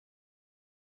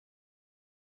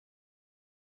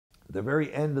The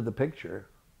very end of the picture,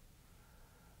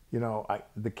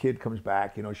 the kid comes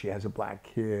back, she has a black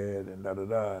kid and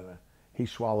da-da-da. And he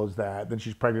swallows that. Then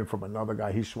she's pregnant from another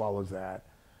guy. He swallows that.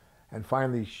 And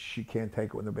finally, she can't take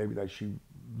it when the baby dies. She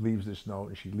leaves this note,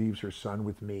 and she leaves her son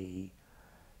with me,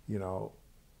 and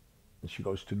she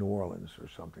goes to New Orleans or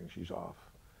something. She's off.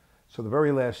 So the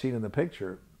very last scene in the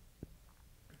picture,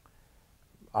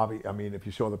 if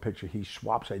you saw the picture, he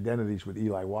swaps identities with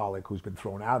Eli Wallach, who's been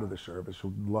thrown out of the service,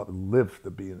 who lived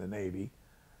to be in the Navy.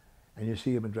 And you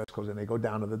see him in dress clothes, and they go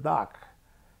down to the dock,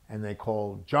 and they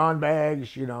call John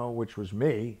Baggs, which was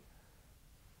me,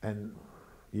 and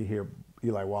you hear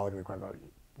Eli Wallach in the crowd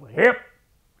go, hip,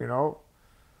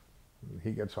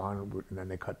 He gets on, and then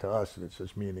they cut to us, and it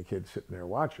says me and the kid sitting there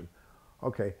watching.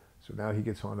 Okay, so now he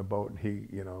gets on the boat, and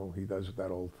he does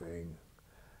that old thing.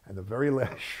 And the very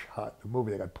last shot, the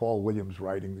movie, they got Paul Williams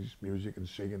writing this music and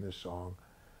singing this song.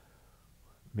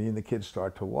 Me and the kids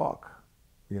start to walk,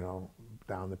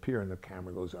 down the pier, and the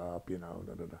camera goes up,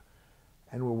 da-da-da.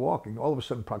 And we're walking. All of a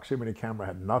sudden, proximity camera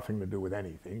had nothing to do with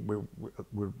anything.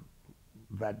 We're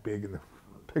that big in the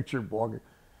picture, walking,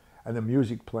 and the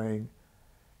music playing.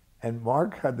 And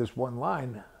Mark had this one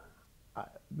line,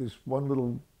 this one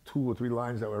little 2 or 3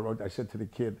 lines that I wrote. I said to the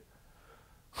kid,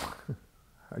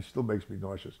 it still makes me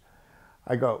nauseous.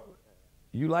 I go,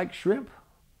 you like shrimp?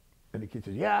 And the kid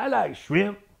says, yeah, I like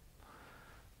shrimp.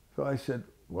 So I said,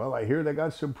 well, I hear they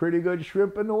got some pretty good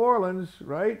shrimp in New Orleans,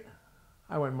 right?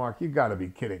 I went, Mark, you gotta be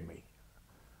kidding me.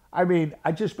 I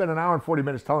just spent an hour and 40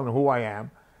 minutes telling them who I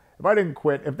am. If I didn't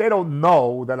quit, if they don't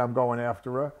know that I'm going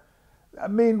after her,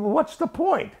 what's the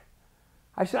point?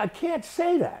 I said, I can't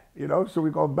say that, So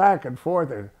we go back and forth.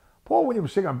 And Paul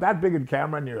Williams sing, I'm that big in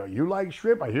camera, and you like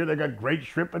shrimp? I hear they got great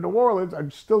shrimp in New Orleans.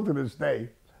 I'm still to this day.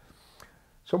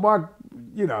 So Mark,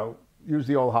 used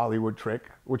the old Hollywood trick,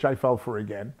 which I fell for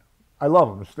again. I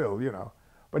love him still,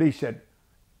 But he said,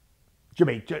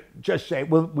 Jimmy, just say,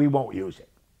 well, we won't use it.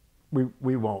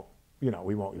 We won't,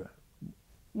 we won't use it.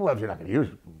 Well, if you're not going to use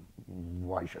it,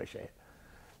 why should I say it?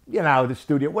 The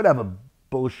studio, whatever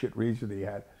bullshit reason he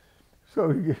had. So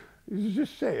he said,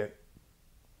 just say it.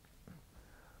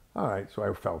 All right, so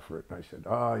I fell for it. And I said,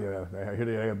 oh, yeah, I hear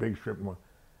they got a big shrimp one.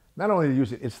 Not only did they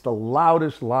use it, it's the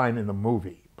loudest line in the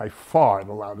movie, by far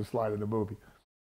the loudest line in the movie.